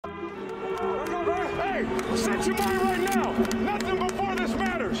Hey, set your mind right now. Nothing before this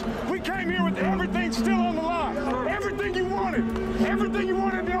matters. We came here with everything still on the line. Everything you wanted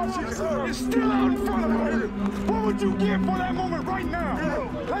in the offseason is still out in front of you. What would you give for that moment right now?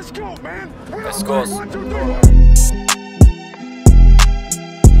 Let's go, man. Let's go. 1, 2, 3.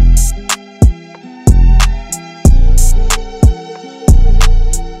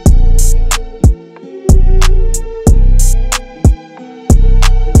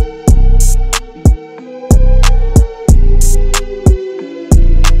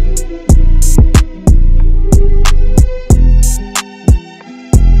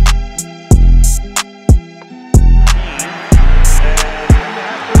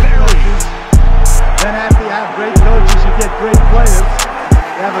 Great players,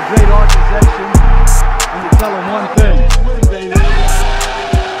 they have a great organization, and you tell them one thing.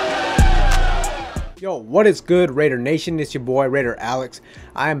 Yo, what is good, Raider Nation? It's your boy Raider Alex.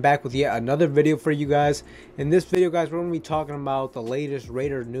 I am back with yet another video for you guys. In this video, guys, we're going to be talking about the latest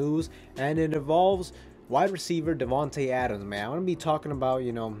Raider news, and it involves wide receiver Devante Adams. Man, I'm going to be talking about,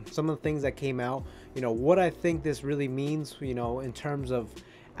 some of the things that came out, what I think this really means, in terms of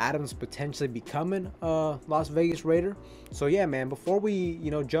Adams potentially becoming a Las Vegas Raider. So yeah, man, before we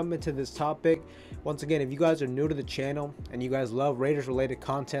jump into this topic, once again, if you guys are new to the channel and you guys love Raiders related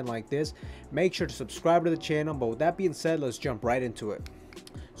content like this, make sure to subscribe to the channel. But with that being said, let's jump right into it.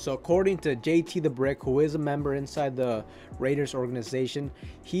 So according to JT the Brick, who is a member inside the Raiders organization,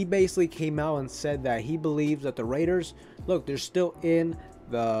 he basically came out and said that he believes that the Raiders, look, they're still in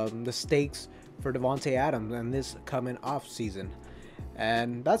the stakes for Devante Adams and this coming off season.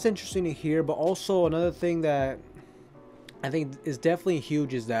 And that's interesting to hear. But also another thing that I think is definitely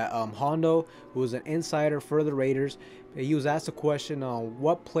huge is that Hondo, who is an insider for the Raiders, he was asked a question on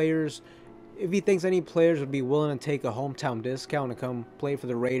what players, if he thinks any players would be willing to take a hometown discount to come play for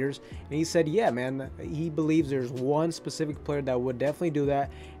the Raiders. And he said, yeah, man, he believes there's one specific player that would definitely do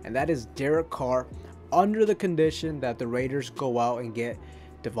that, and that is Derek Carr, under the condition that the Raiders go out and get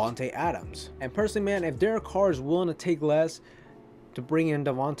Devante Adams. And personally, man, if Derek Carr is willing to take less to bring in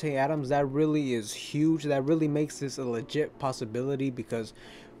Devante Adams, that really is huge. That really makes this a legit possibility, because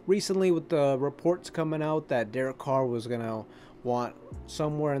recently with the reports coming out that Derek Carr was gonna want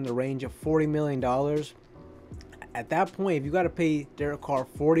somewhere in the range of $40 million. At that point, if you got to pay Derek Carr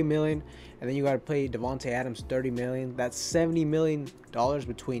 $40 million and then you got to pay Devante Adams $30 million, that's $70 million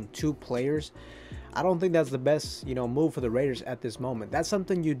between two players. I don't think that's the best, move for the Raiders at this moment. That's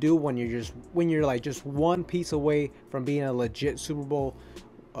something you do when you're like just one piece away from being a legit Super Bowl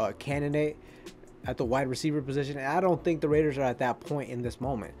candidate at the wide receiver position. And I don't think the Raiders are at that point in this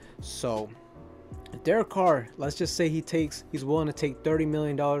moment. So Derek Carr, let's just say he's willing to take $30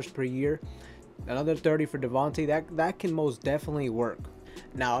 million per year, another 30 for Devante. That can most definitely work.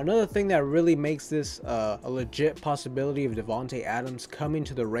 Now, another thing that really makes this a legit possibility of Devante Adams coming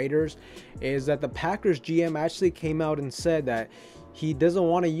to the Raiders is that the Packers GM actually came out and said that he doesn't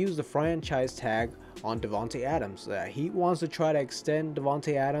want to use the franchise tag on Devante Adams. He wants to try to extend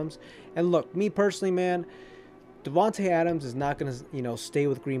Devante Adams. And look, me personally, man, Devante Adams is not going to, stay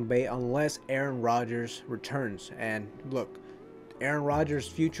with Green Bay unless Aaron Rodgers returns. And look, Aaron Rodgers'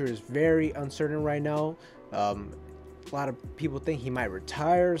 future is very uncertain right now. A lot of people think he might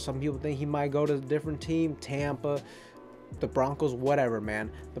retire. Some people think he might go to a different team, Tampa, the Broncos, whatever, man.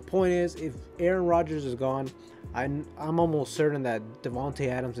 The point is, if Aaron Rodgers is gone, I'm almost certain that Devante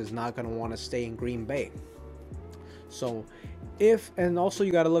Adams is not going to want to stay in Green Bay. So and also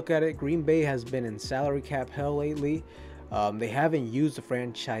you got to look at it, Green Bay has been in salary cap hell lately. They haven't used the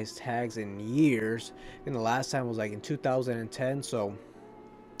franchise tags in years. And the last time was like in 2010. So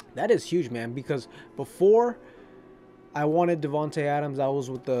that is huge, man, because before I wanted Devante Adams, I was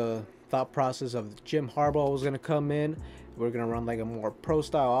with the thought process of Jim Harbaugh was going to come in. We're going to run like a more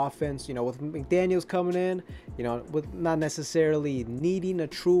pro-style offense, with McDaniels coming in, with not necessarily needing a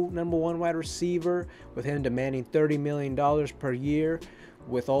true #1 wide receiver, with him demanding $30 million per year,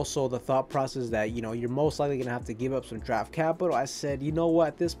 with also the thought process that, you're most likely going to have to give up some draft capital. I said, you know what,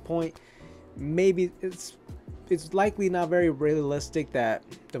 at this point, maybe it's likely not very realistic that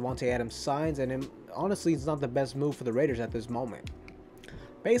Devante Adams signs, and honestly, it's not the best move for the Raiders at this moment.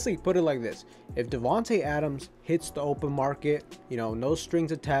 Basically, put it like this: if Devante Adams hits the open market, no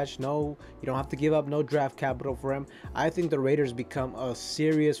strings attached, you don't have to give up no draft capital for him, I think the Raiders become a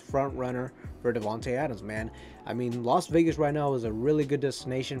serious front runner for Devante Adams, man. I mean, Las Vegas right now is a really good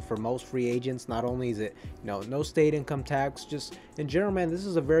destination for most free agents. Not only is it, no state income tax, just in general, man, this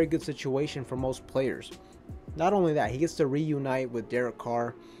is a very good situation for most players. Not only that, he gets to reunite with Derek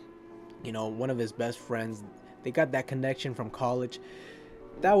Carr, one of his best friends. They got that connection from college.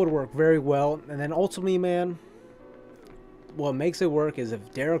 that would work very well. And then ultimately, man, what makes it work is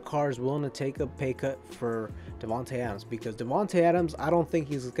if Derek Carr is willing to take a pay cut for Devante Adams, because Devante Adams, I don't think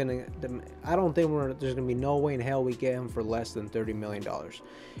there's gonna be no way in hell we get him for less than $30 million.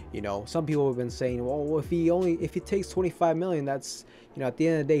 You know, some people have been saying, well, if he takes $25 million, that's, you know, at the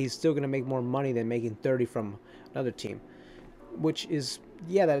end of the day, he's still gonna make more money than making 30 from another team, which is,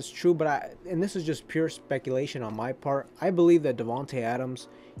 yeah, that is true. But and this is just pure speculation on my part, I believe that Devante Adams,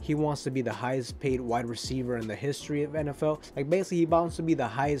 he wants to be the highest paid wide receiver in the history of NFL. Like, basically, he wants to be the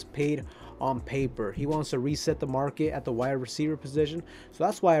highest paid on paper. He wants to reset the market at the wide receiver position. So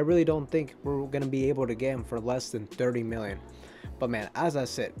that's why I really don't think we're going to be able to get him for less than $30 million. But man, as I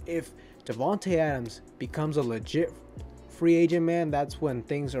said, if Devante Adams becomes a legit free agent, man, that's when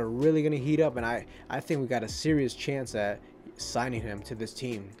things are really going to heat up. And I think we got a serious chance at signing him to this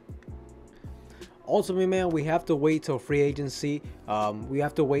team. Ultimately, man, we have to wait till free agency. We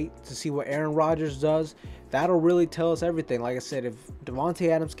have to wait to see what Aaron Rodgers does. That'll really tell us everything. Like I said, if Devante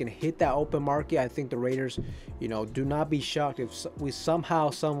Adams can hit that open market, I think the Raiders, you know, do not be shocked if we somehow,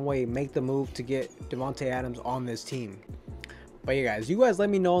 some way make the move to get Devante Adams on this team. But yeah, guys, you guys let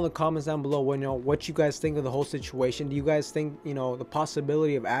me know in the comments down below what you guys think of the whole situation. Do you guys think, you know, the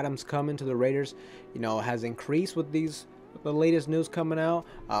possibility of Adams coming to the Raiders, you know, has increased with the latest news coming out?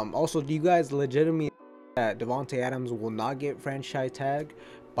 Also, do you guys legitimately think that Devante Adams will not get franchise tagged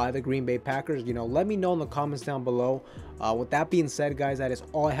by the Green Bay Packers? You know, let me know in the comments down below. With that being said, guys, that is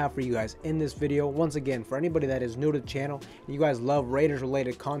all I have for you guys in this video. Once again, for anybody that is new to the channel and you guys love Raiders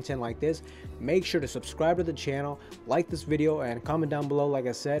related content like this, make sure to subscribe to the channel, like this video, and comment down below like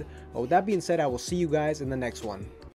I said. With that being said, I will see you guys in the next one.